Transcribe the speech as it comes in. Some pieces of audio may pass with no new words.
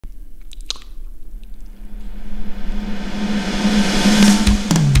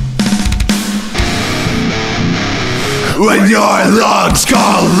when your lungs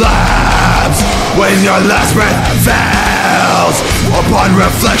collapse, when your last breath fails. Upon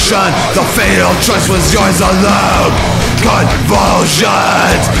reflection, the fatal choice was yours alone.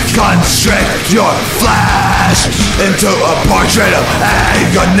 Convulsions constrict your flesh into a portrait of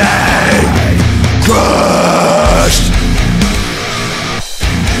agony. Crushed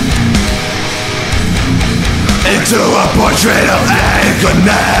into a portrait of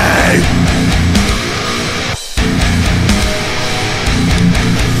agony.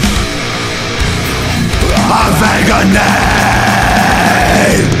 Of agony.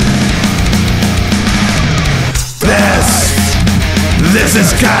 This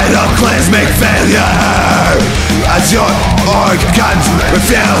is cataclysmic failure, as your organs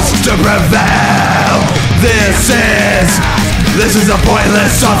refuse to prevail. This is a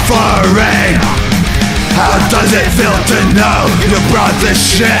pointless suffering. How does it feel to know you brought this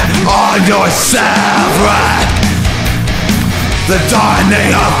shit on yourself? The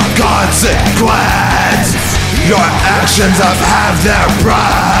dawning of consequence. Your actions have their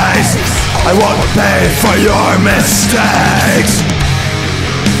price. I won't pay for your mistakes.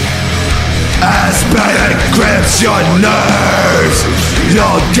 As pain grips your nerves,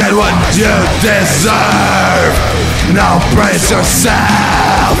 you'll get what you deserve. Now brace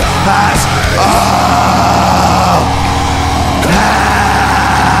yourself as all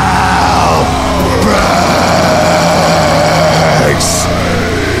hell breaks.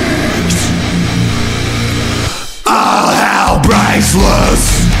 All hell breaks loose.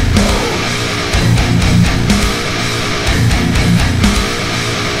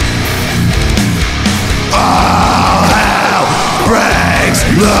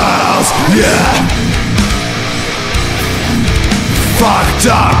 Lost, yeah. Fucked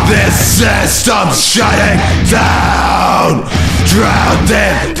up, this system's shutting down. Drowned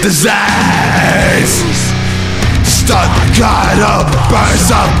in disease. Stuck on a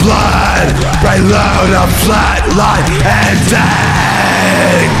burst of blood. Prelude of flatline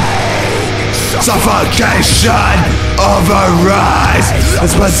ending. Suffocation overrides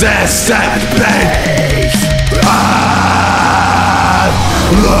this persistent pain.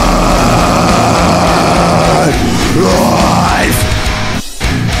 Life.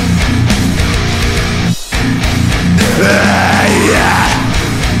 Yeah.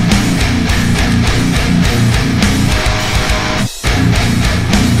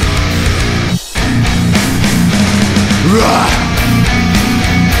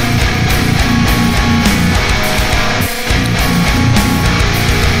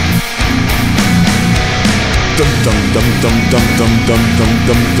 Dum dum dum dum dum dum dum dum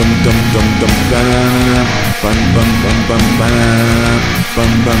dum dum dum dum dum bum bum bum bum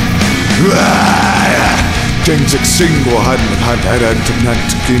bum bum. Gängig singo han til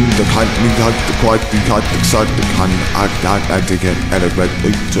kin the kan ni hat the quite the hat the sat the kan act again elevate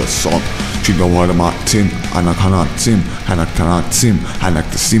to song. Chingo wala Martin anakana tim hanak sim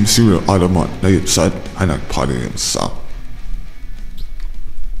hanak the sim sura automat na yipsat hanak party sa.